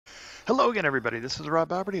Hello again, everybody. This is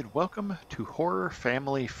RobBoberty, and welcome to Horror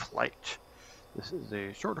Family Flight. This is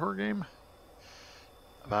a short horror game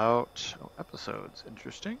about episodes.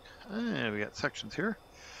 Interesting. And we got sections here.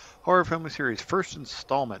 Horror Family Series, first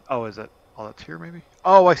installment. Oh, is that all that's here, maybe?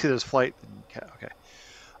 Oh, I see there's flight. Okay.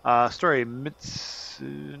 Story,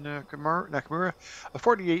 Mitsu Nakamura, a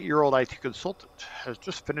 48-year-old IT consultant, has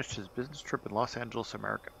just finished his business trip in Los Angeles,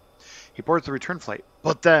 America. He boards the return flight,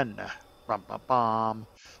 but then... Bum, bum, bum.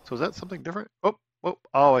 So is that something different? Oh,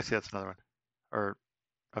 I see. That's another one. Or,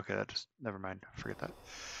 okay, that just, never mind. Forget that.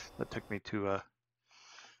 That took me to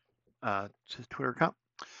his Twitter account.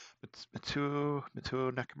 Mitsuo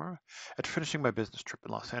Nakamura. After finishing my business trip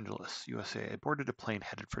in Los Angeles, USA, I boarded a plane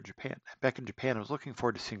headed for Japan. Back in Japan, I was looking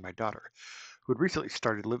forward to seeing my daughter, who had recently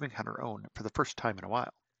started living on her own for the first time in a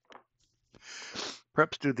while.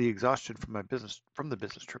 Perhaps due to the exhaustion from the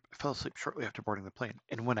business trip, I fell asleep shortly after boarding the plane.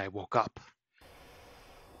 And when I woke up,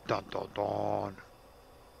 dun dun dun,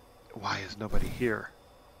 why is nobody here?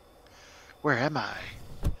 Where am I?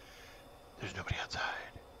 There's nobody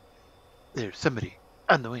outside. There's somebody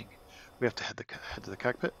on the wing. We have to head to the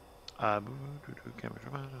cockpit. Pretty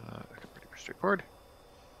straightforward.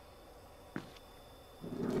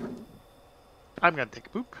 I'm gonna take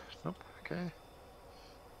a poop. Nope. Okay.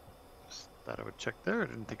 Just thought I would check there. I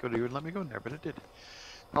didn't think it would even let me go in there, but it did.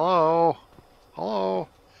 Hello. Hello.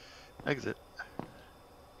 Exit.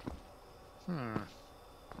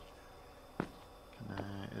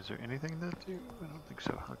 Is there anything to do? I don't think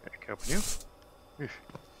so. Okay, I can open you.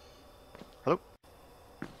 Hello.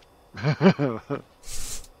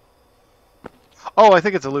 Oh, I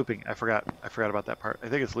think it's a looping. I forgot about that part. I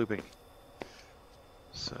think it's looping.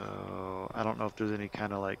 So I don't know if there's any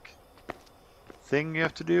kind of like thing you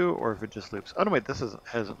have to do, or if it just loops. Oh no, wait,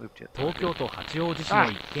 hasn't looped yet. 東京都八王子市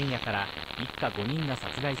の一軒家から一家5人が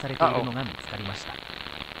殺害されているのが見つかりました。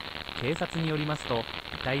警察によりますと、遺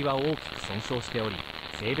体は大きく損傷しており、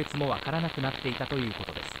性別もわからなくなっていたというこ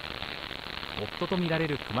とです。夫とみられ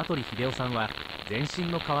る熊取秀夫さんは、全身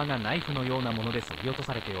の皮がナイフのようなもので削ぎ落と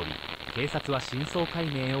されており、警察は真相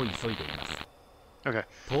解明を急いでいます。Okay.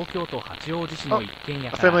 東京都八王子市の一軒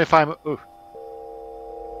家かfamilyら。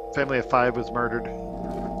of five was murdered.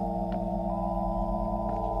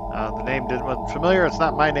 The name wasn't familiar. It's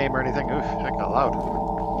not my name or anything. Oof, that got loud. A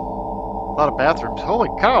lot of bathrooms. Holy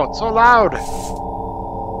cow, it's so loud!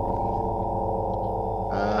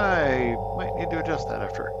 I might need to adjust that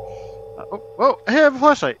after. Whoa, I have a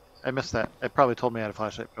flashlight. I missed that. It probably told me I had a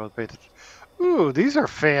flashlight, but I was paying attention. Ooh, these are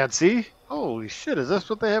fancy. Holy shit, is this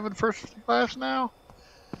what they have in first class now?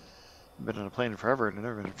 I've been on a plane forever and I've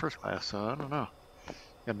never been in first class, so I don't know.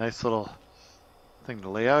 Got a nice little thing to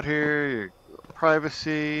lay out here. Your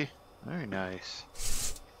privacy. Very nice.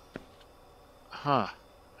 Huh.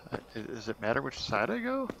 Does it matter which side I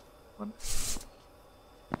go?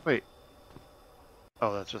 Wait.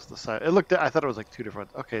 Oh, that's just the side. I thought it was like two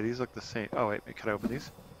different. Okay, these look the same. Oh wait, can I open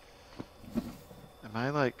these? Am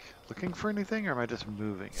I like looking for anything, or am I just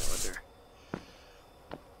moving?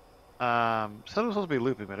 I wonder. Said it was supposed to be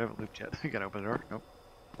looping, but I haven't looped yet. I gotta open the door. Nope.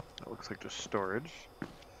 That looks like just storage.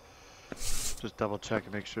 Just double check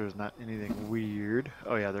and make sure there's not anything weird.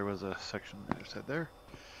 Oh yeah, there was a section I said there.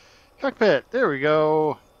 Cockpit. There we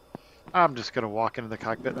go. I'm just gonna walk into the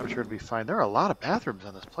cockpit. I'm sure it'll be fine. There are a lot of bathrooms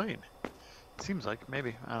on this plane. It seems like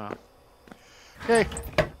maybe. I don't know. Okay.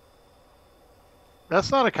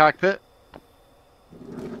 That's not a cockpit.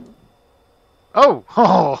 Oh!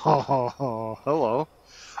 Hello.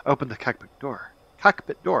 Open the cockpit door.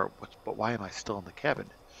 But why am I still in the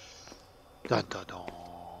cabin? Dun dun dun.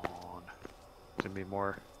 Gonna be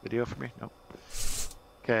more video for me? Nope.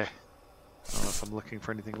 Okay. I don't know if I'm looking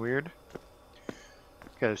for anything weird.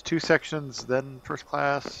 Okay, there's two sections, then first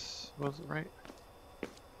class. Was it right?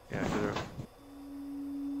 Yeah, is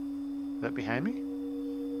that behind me?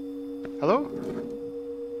 Hello?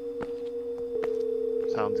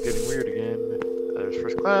 Sounds getting weird again. There's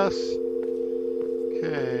first class.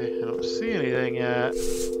 Okay, I don't see anything yet.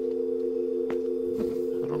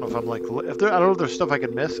 I don't know if I'm like, I don't know if there's stuff I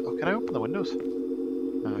can miss. Oh, can I open the windows?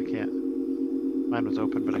 No, I can't. Mine was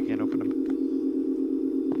open, but I can't open them.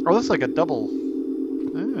 Oh, that's like a double.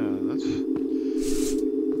 Oh, looks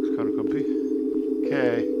kind of comfy.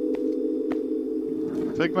 Okay.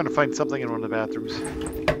 I think I'm gonna find something in one of the bathrooms.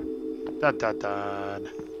 Dun dun dun.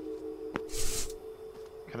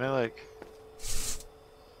 Can I like...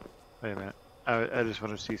 Wait a minute. I just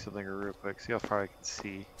want to see something real quick. See how far I can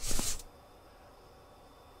see.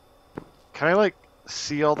 Can I like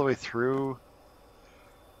see all the way through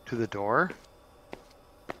to the door?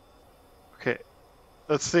 Okay.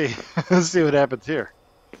 Let's see. Let's see what happens here.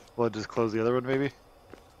 Will it just close the other one maybe?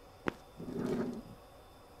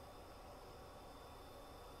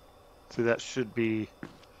 See, that should be...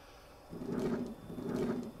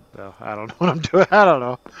 No, I don't know what I'm doing. I don't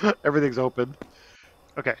know. Everything's open.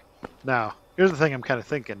 Okay, now, here's the thing I'm kind of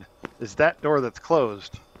thinking. Is that door that's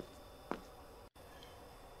closed?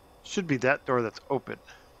 Should be that door that's open.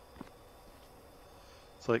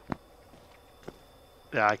 It's like...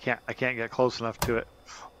 Yeah, I can't get close enough to it.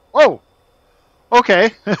 Whoa!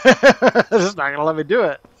 Okay. This is not gonna let me do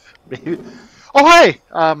it. Maybe. Oh, hey!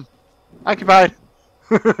 Occupied.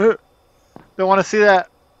 Don't want to see that.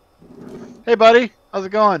 Hey, buddy. How's it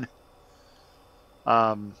going?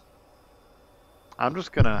 I'm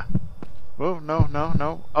just gonna... Whoa,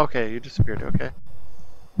 no. Okay, you disappeared. Okay.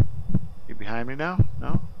 You behind me now?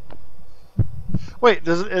 No? Wait,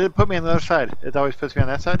 does it put me on the other side? It always puts me on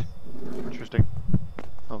that side? Interesting.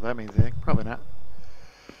 Oh, that means anything. Probably not.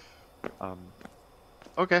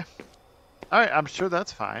 Okay. Alright, I'm sure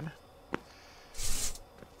that's fine.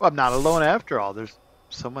 Well, I'm not alone after all. There's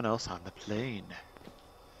someone else on the plane.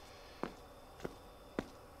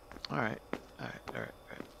 Alright.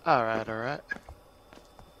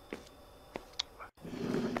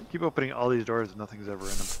 Keep opening all these doors and nothing's ever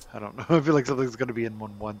in them. I don't know. I feel like something's going to be in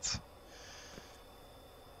one once.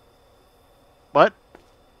 What?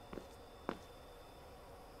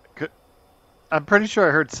 I'm pretty sure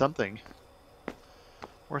I heard something.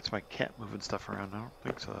 Where's my cat moving stuff around? I don't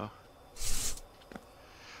think so, though.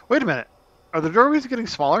 Wait a minute. Are the doorways getting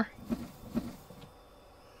smaller?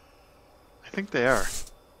 I think they are.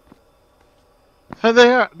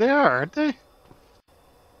 They are, aren't they?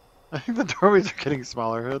 I think the doorways are getting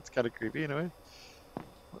smaller. That's kind of creepy in a way.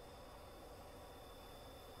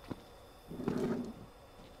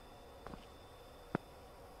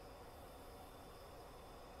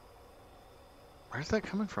 Where's that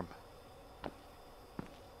coming from?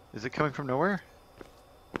 Is it coming from nowhere?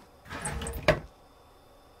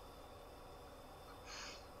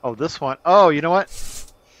 Oh, this one. Oh, you know what?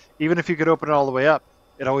 Even if you could open it all the way up,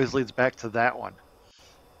 it always leads back to that one.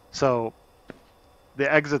 So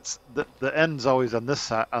the exits, the end's always on this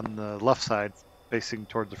side, on the left side, facing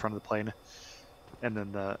towards the front of the plane, and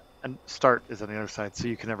then the start is on the other side, so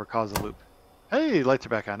you can never cause a loop. Hey, lights are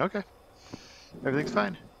back on. Okay, everything's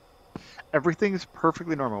fine. Everything's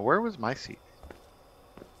perfectly normal. Where was my seat?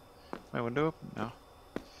 My window open? No.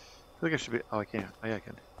 I feel like I should be. Oh, I can't. Oh, yeah, I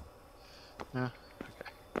can. No.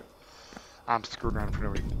 Okay. I'm screwed around for no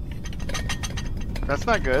reason. That's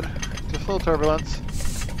not good. Just a little turbulence.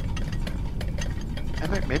 I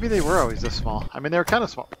think maybe they were always this small. I mean, they were kind of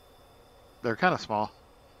small. They're kind of small.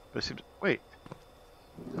 But it seems... Wait.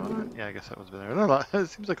 Yeah, I guess that was been there. It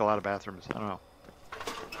seems like a lot of bathrooms. I don't know.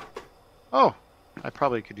 Oh! I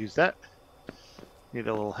probably could use that. Need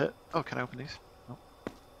a little hit. Oh, can I open these? Oh.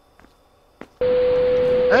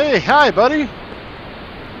 Hey, hi, buddy!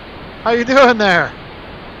 How you doing there?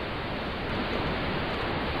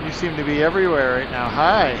 You seem to be everywhere right now.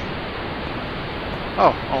 Hi!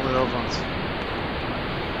 Oh, only those ones.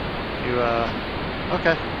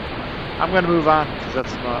 Okay. I'm gonna move on, because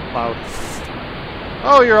that's not loud.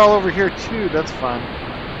 Oh, you're all over here too. That's fun.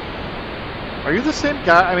 Are you the same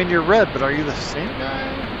guy? I mean, you're red, but are you the same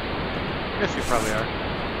guy? I guess you probably are.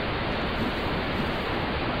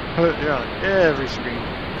 You're on every screen.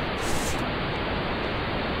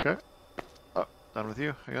 Okay. Oh, done with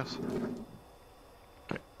you, I guess.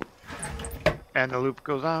 Okay. And the loop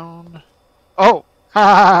goes on. Oh! Ha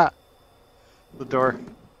ha ha! The door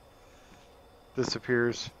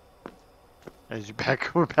disappears as you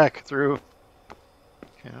go back through.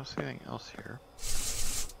 Okay, I don't see anything else here.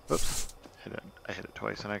 Whoops. I hit it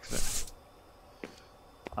twice on accident.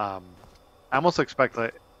 I almost expect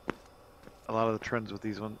like a lot of the trends with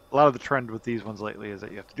these ones. A lot of the trend with these ones lately is that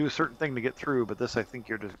you have to do a certain thing to get through, but this I think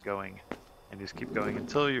you're just going and you just keep going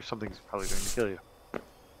until something's probably going to kill you.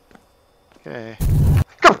 Okay.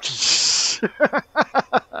 Go!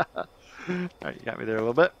 Alright, you got me there a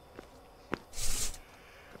little bit.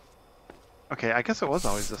 Okay, I guess it was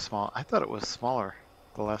always this small. I thought it was smaller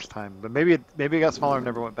the last time, but maybe it got smaller and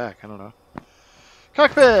never went back. I don't know.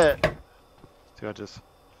 Cockpit! See, I just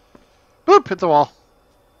boop hit the wall.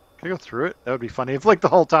 Can I go through it? That would be funny. If like the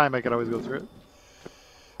whole time I could always go through it.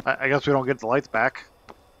 I guess we don't get the lights back.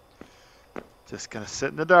 Just gonna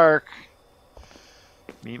sit in the dark.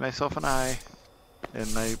 Me, myself, and I,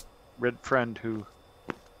 and my red friend who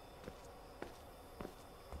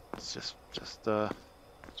is just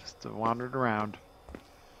wandered around.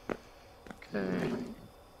 Okay.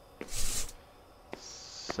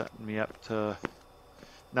 Setting me up to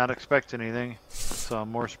not expect anything, so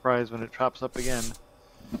I'm more surprised when it pops up again.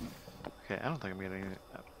 Okay, I don't think I'm getting it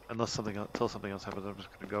until something else happens. I'm just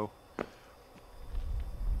gonna go.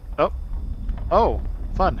 Oh, oh,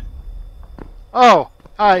 fun. Oh,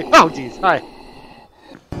 hi. Oh, geez, hi.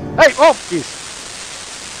 Hey, oh,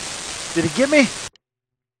 geez. Did he get me?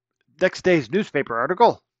 Next day's newspaper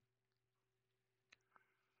article.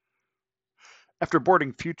 After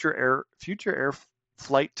boarding Future Air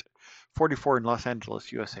Flight 44 in Los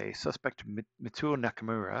Angeles, USA, suspect Mitsuo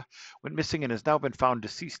Nakamura went missing and has now been found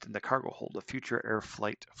deceased in the cargo hold of Future Air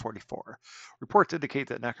Flight 44. Reports indicate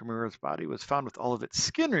that Nakamura's body was found with all of its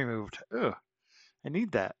skin removed. Ugh, I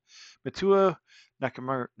need that. Mitsuo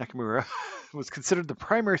Nakamura was considered the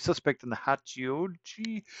primary suspect in the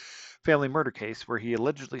Hachioji family murder case, where he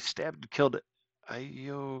allegedly stabbed and killed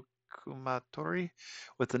Ayo Kumatori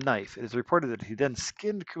with a knife. It is reported that he then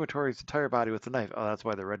skinned Kumatori's entire body with a knife. Oh, that's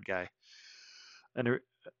why the red guy. And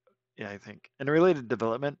yeah, I think. In a related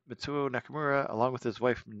development, Mitsuo Nakamura, along with his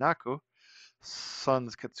wife Minako,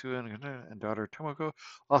 sons Katsuya and daughter Tomoko,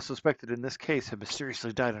 also suspected in this case, have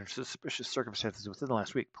mysteriously died under suspicious circumstances within the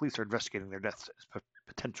last week. Police are investigating their deaths as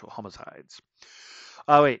potential homicides.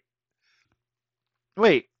 Oh,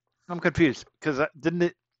 wait. I'm confused because didn't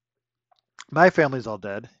it? My family's all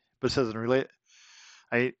dead, but it says in relate.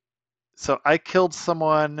 I so I killed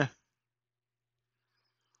someone.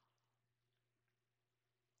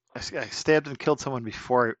 I stabbed and killed someone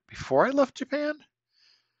before I left Japan,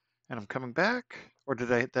 and I'm coming back. Or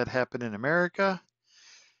did that happen in America?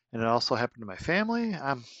 And it also happened to my family.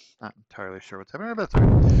 I'm not entirely sure what's happening, but that's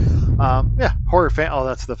okay. Yeah, horror fan. Oh,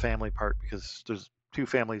 that's the family part because there's two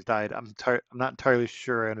families died. I'm not entirely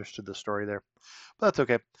sure I understood the story there, but that's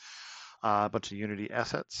okay. A bunch of Unity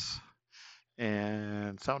assets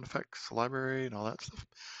and sound effects library and all that stuff.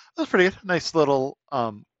 That's pretty good. Nice little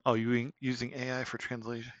oh, using AI for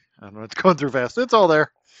translation. I don't know, it's going through fast. It's all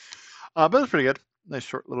there. But it's pretty good. Nice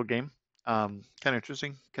short little game. Kind of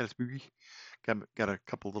interesting, kind of spooky. Got a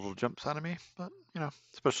couple little jumps out of me, but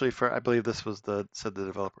especially for I believe this was the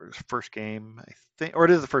developer's first game, I think, or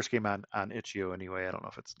it is the first game on Itch.io anyway. I don't know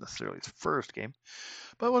if it's necessarily his first game,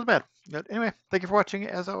 but it wasn't bad. But anyway, thank you for watching.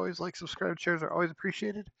 As always, like, subscribe, shares are always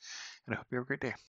appreciated, and I hope you have a great day.